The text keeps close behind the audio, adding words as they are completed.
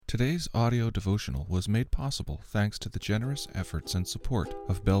Today's audio devotional was made possible thanks to the generous efforts and support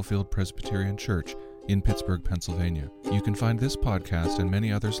of Bellefield Presbyterian Church in Pittsburgh, Pennsylvania. You can find this podcast and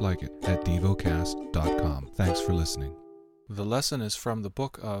many others like it at Devocast.com. Thanks for listening. The lesson is from the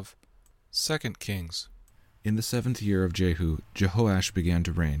book of 2 Kings. In the 7th year of Jehu, Jehoash began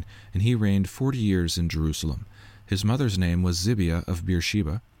to reign, and he reigned 40 years in Jerusalem. His mother's name was Zibiah of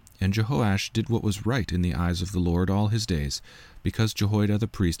Beersheba, and Jehoash did what was right in the eyes of the Lord all his days, because Jehoiada the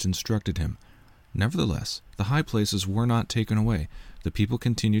priest instructed him. Nevertheless, the high places were not taken away. The people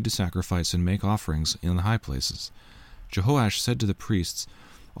continued to sacrifice and make offerings in the high places. Jehoash said to the priests,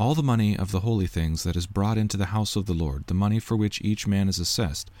 "All the money of the holy things that is brought into the house of the Lord, the money for which each man is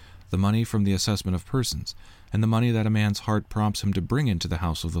assessed, the money from the assessment of persons, and the money that a man's heart prompts him to bring into the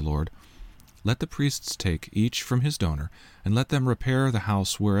house of the Lord, let the priests take, each from his donor, and let them repair the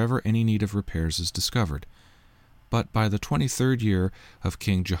house wherever any need of repairs is discovered." But by the 23rd year of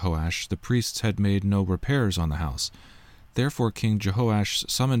King Jehoash, the priests had made no repairs on the house. Therefore King Jehoash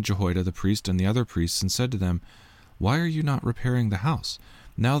summoned Jehoiada the priest and the other priests, and said to them, "Why are you not repairing the house?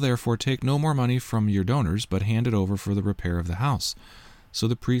 Now therefore take no more money from your donors, but hand it over for the repair of the house." So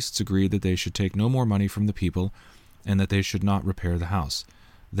the priests agreed that they should take no more money from the people, and that they should not repair the house.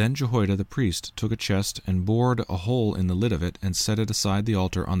 Then Jehoiada the priest took a chest and bored a hole in the lid of it, and set it aside the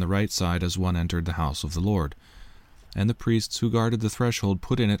altar on the right side as one entered the house of the Lord. And the priests who guarded the threshold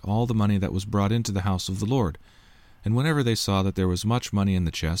put in it all the money that was brought into the house of the Lord. And whenever they saw that there was much money in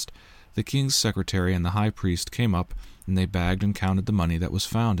the chest, the king's secretary and the high priest came up, and they bagged and counted the money that was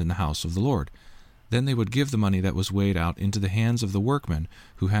found in the house of the Lord. Then they would give the money that was weighed out into the hands of the workmen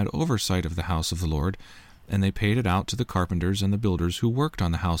who had oversight of the house of the Lord, and they paid it out to the carpenters and the builders who worked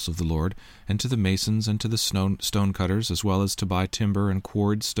on the house of the Lord, and to the masons and to the stone cutters, as well as to buy timber and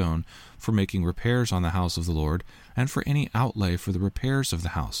quarried stone for making repairs on the house of the Lord, and for any outlay for the repairs of the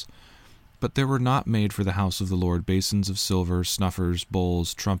house. But there were not made for the house of the Lord basins of silver, snuffers,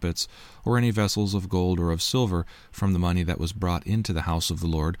 bowls, trumpets, or any vessels of gold or of silver from the money that was brought into the house of the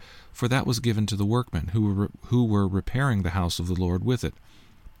Lord, for that was given to the workmen who were repairing the house of the Lord with it.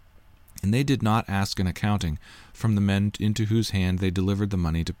 And they did not ask an accounting from the men into whose hand they delivered the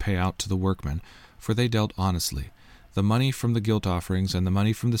money to pay out to the workmen, for they dealt honestly. The money from the guilt offerings and the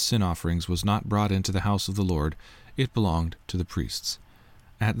money from the sin offerings was not brought into the house of the Lord, it belonged to the priests.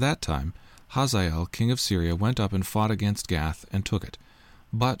 At that time Hazael king of Syria went up and fought against Gath and took it.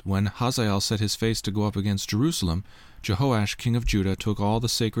 But when Hazael set his face to go up against Jerusalem, Jehoash king of Judah took all the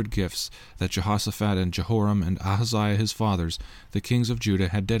sacred gifts that Jehoshaphat and Jehoram and Ahaziah his fathers, the kings of Judah,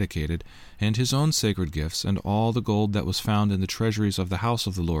 had dedicated, and his own sacred gifts, and all the gold that was found in the treasuries of the house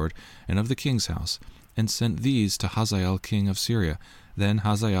of the Lord and of the king's house, and sent these to Hazael king of Syria. Then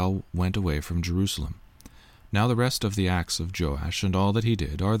Hazael went away from Jerusalem. Now the rest of the acts of Joash and all that he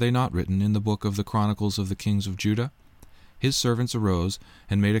did, are they not written in the book of the Chronicles of the kings of Judah? His servants arose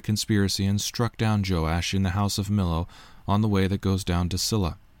and made a conspiracy and struck down Joash in the house of Millo on the way that goes down to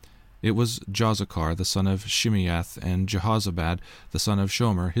Silla. It was Jozachar the son of Shimeath and Jehozabad the son of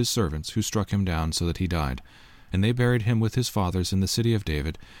Shomer his servants who struck him down so that he died. And they buried him with his fathers in the city of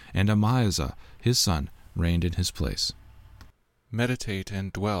David, and Amahazah his son reigned in his place. Meditate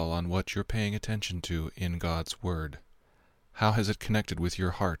and dwell on what you're paying attention to in God's Word. How has it connected with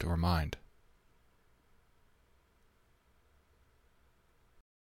your heart or mind?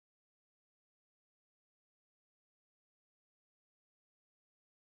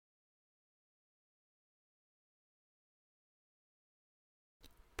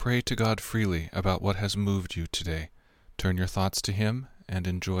 Pray to God freely about what has moved you today. Turn your thoughts to Him and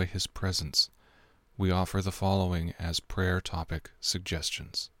enjoy His presence. We offer the following as prayer topic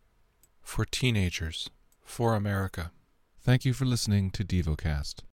suggestions. For teenagers, for America. Thank you for listening to Devocast.